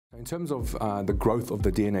In terms of the growth of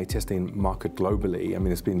the DNA testing market globally, I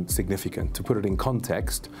mean, it's been significant. To put it in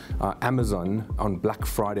context, Amazon on Black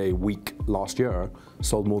Friday week last year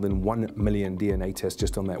sold more than 1 million DNA tests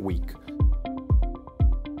just on that week.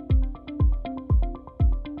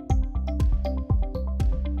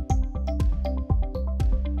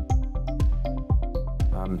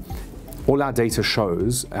 All our data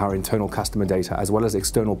shows, our internal customer data, as well as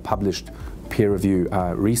external published peer review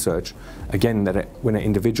research, again, that when an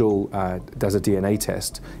individual does a DNA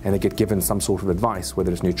test and they get given some sort of advice,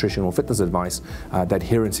 whether it's nutrition or fitness advice, the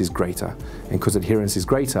adherence is greater. And because adherence is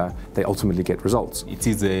greater, they ultimately get results. It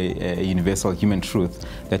is a universal human truth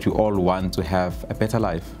that we all want to have a better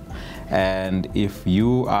life. And if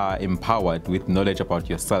you are empowered with knowledge about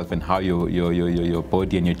yourself and how your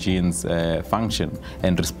body and your genes function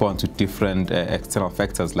and respond to different external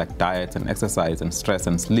factors like diet and exercise and stress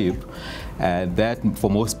and sleep, that for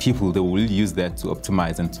most people, they will use that to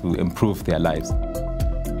optimize and to improve their lives.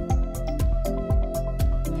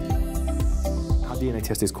 DNA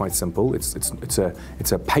test is quite simple. It's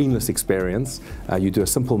a painless experience. You do a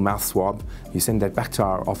simple mouth swab. You send that back to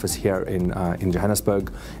our office here in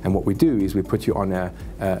Johannesburg, and what we do is we put you on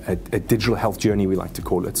a digital health journey, we like to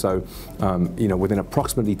call it. So, within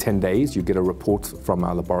approximately 10 days, you get a report from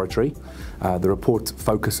our laboratory. The report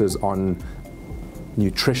focuses on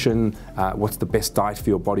nutrition, what's the best diet for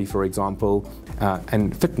your body, for example,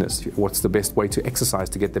 and fitness, what's the best way to exercise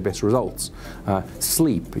to get the best results.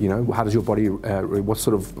 Sleep, how does your body, what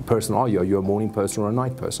sort of person are you? Are you a morning person or a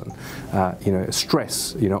night person?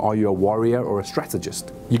 Stress, are you a warrior or a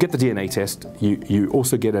strategist? You get the DNA test, you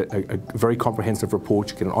also get a very comprehensive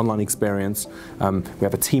report, you get an online experience. We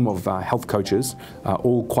have a team of health coaches,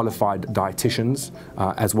 all qualified dietitians,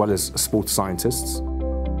 as well as sports scientists.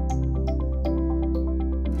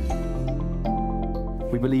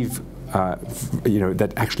 We believe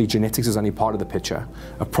that actually genetics is only part of the picture.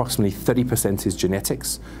 Approximately 30% is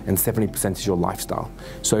genetics and 70% is your lifestyle.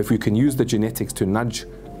 So if we can use the genetics to nudge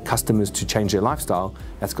customers to change their lifestyle,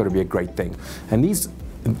 that's got to be a great thing. And these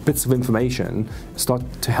bits of information start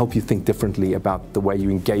to help you think differently about the way you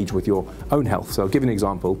engage with your own health. So I'll give you an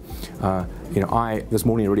example. I this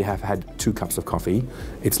morning already have had 2 cups of coffee.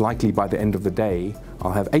 It's likely by the end of the day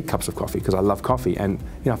I'll have 8 cups of coffee because I love coffee, and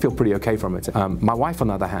I feel pretty okay from it. My wife, on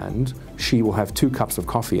the other hand, she will have 2 cups of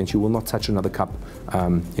coffee and she will not touch another cup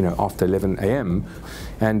after 11 a.m.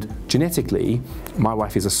 And genetically, my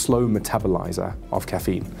wife is a slow metabolizer of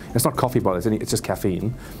caffeine. It's not coffee, but it's just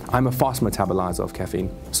caffeine. I'm a fast metabolizer of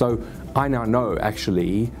caffeine. So I now know,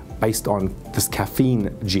 actually, based on this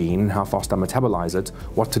caffeine gene, how fast I metabolize it,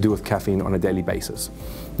 what to do with caffeine on a daily basis.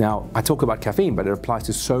 Now, I talk about caffeine, but it applies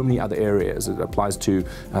to so many other areas. It applies to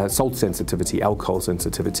salt sensitivity, alcohol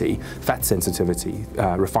sensitivity, fat sensitivity,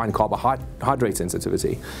 refined carbohydrate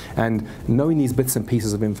sensitivity. And knowing these bits and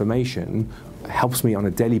pieces of information helps me on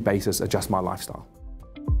a daily basis adjust my lifestyle.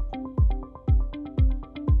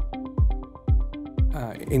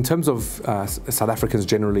 In terms of South Africans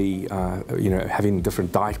generally, having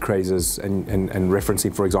different diet crazes and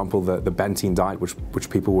referencing, for example, the Banting diet, which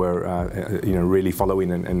people were, really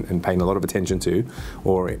following and paying a lot of attention to,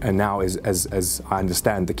 and now as I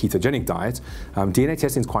understand, the ketogenic diet, DNA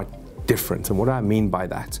testing is quite different. And what do I mean by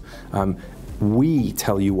that? We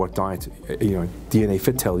tell you what diet, DNA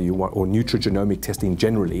Fit tell you what, or nutrigenomic testing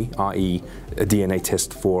generally, i.e. a DNA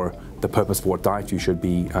test for the purpose for what diet you should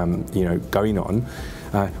be, going on.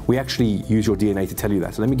 We actually use your DNA to tell you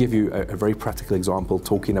that. So let me give you a very practical example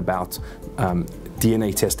talking about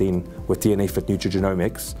DNA testing with DNA Fit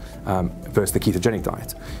nutrigenomics versus the ketogenic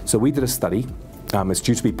diet. So we did a study. It's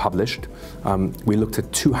due to be published. We looked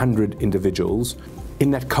at 200 individuals. In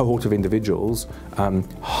that cohort of individuals,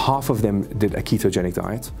 half of them did a ketogenic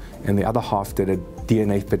diet, and the other half did a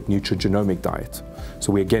DNA Fit nutrigenomic diet.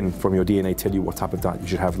 So we, again, from your DNA, tell you what type of diet you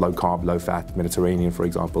should have: low carb, low fat, Mediterranean, for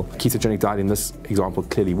example. Ketogenic diet in this example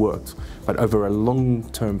clearly worked, but over a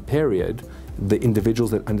long-term period, the individuals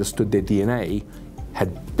that understood their DNA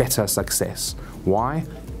had better success. Why?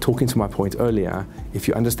 Talking to my point earlier, if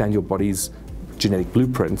you understand your body's genetic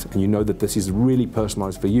blueprint and you know that this is really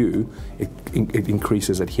personalized for you, it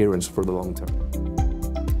increases adherence for the long term.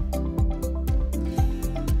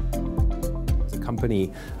 As a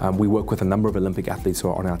company, we work with a number of Olympic athletes who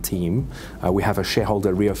are on our team. We have a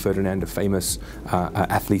shareholder, Rio Ferdinand, a famous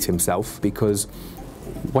athlete himself, because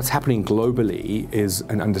what's happening globally is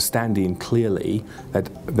an understanding clearly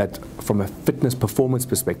that from a fitness performance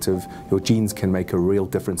perspective, your genes can make a real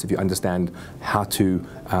difference if you understand how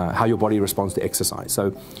your body responds to exercise.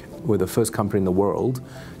 So We're the first company in the world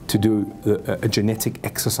to do a genetic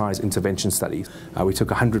exercise intervention study. We took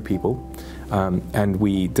 100 people and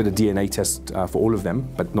we did a DNA test for all of them,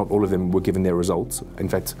 but not all of them were given their results. In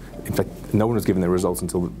fact, no one was given their results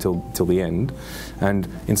until the end. And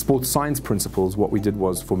in sports science principles, what we did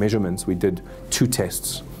was, for measurements, we did 2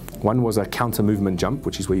 tests. One was a counter movement jump,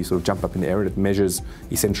 which is where you sort of jump up in the air and it measures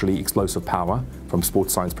essentially explosive power from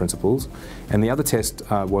sports science principles. And the other test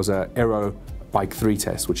was a aero Bike 3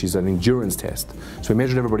 test, which is an endurance test. So we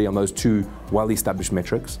measured everybody on those 2 well-established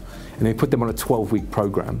metrics, and then we put them on a 12-week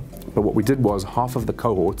program. But what we did was half of the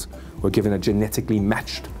cohorts were given a genetically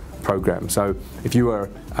matched program. So if you were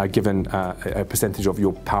given a percentage of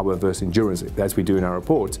your power versus endurance, as we do in our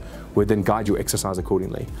report, we'd then guide your exercise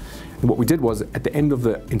accordingly. And what we did was, at the end of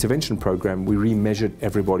the intervention program, we remeasured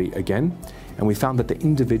everybody again, and we found that the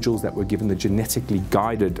individuals that were given the genetically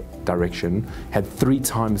guided direction had 3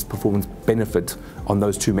 times performance benefit on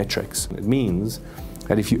those 2 metrics. It means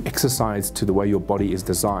that if you exercise to the way your body is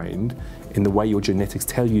designed, in the way your genetics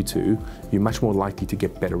tell you to, you're much more likely to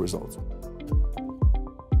get better results.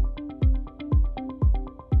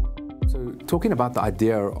 Talking about the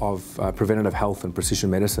idea of preventative health and precision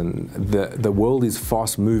medicine, the world is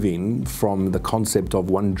fast moving from the concept of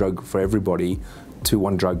one drug for everybody to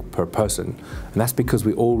one drug per person. And that's because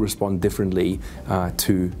we all respond differently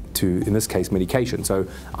to, in this case, medication. So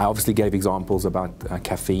I obviously gave examples about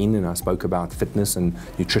caffeine, and I spoke about fitness and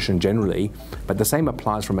nutrition generally, but the same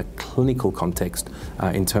applies from a clinical context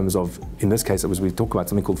in terms of, in this case, we talk about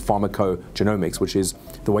something called pharmacogenomics, which is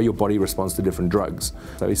the way your body responds to different drugs.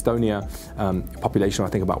 So Estonia, population I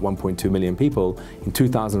think about 1.2 million people, in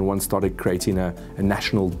 2001 started creating a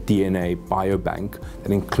national DNA biobank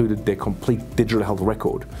that included their complete digital health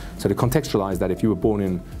record. So to contextualize that, if you were born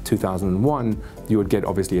in 2001, you would get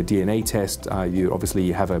obviously a DNA test, you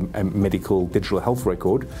obviously have a medical digital health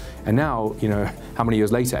record, and now, you know, how many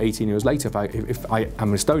years later, 18 years later, if I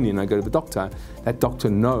am Estonian and I go to the doctor, that doctor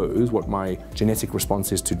knows what my genetic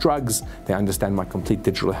response is to drugs, they understand my complete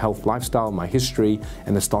digital health lifestyle, my history,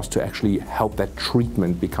 and it starts to actually help that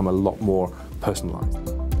treatment become a lot more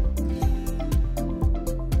personalized.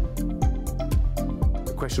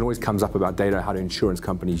 The question always comes up about data. How do insurance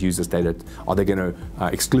companies use this data? Are they going to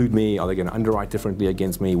exclude me? Are they going to underwrite differently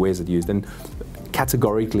against me? Where's it used? And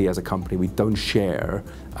categorically, as a company, we don't share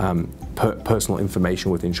personal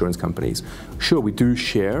information with insurance companies. Sure, we do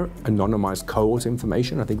share anonymized cohort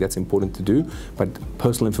information. I think that's important to do, but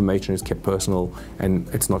personal information is kept personal and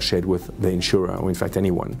it's not shared with the insurer or in fact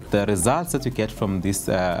anyone. The results that you get from this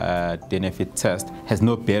DNA fit test has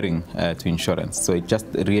no bearing to insurance. So it just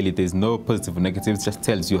really, there's no positive or negative, it just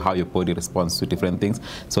tells you how your body responds to different things.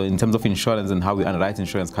 So in terms of insurance and how we underwrite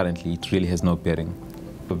insurance currently, it really has no bearing.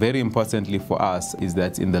 Very importantly for us is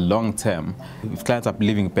that in the long term, if clients are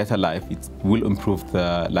living a better life, it will improve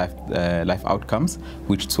the life outcomes,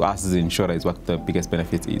 which to us as an insurer is what the biggest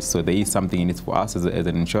benefit is. So there is something in it for us as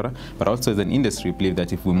an insurer, but also as an industry, we believe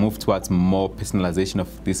that if we move towards more personalization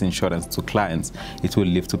of this insurance to clients, it will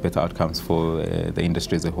lead to better outcomes for the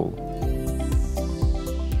industry as a whole.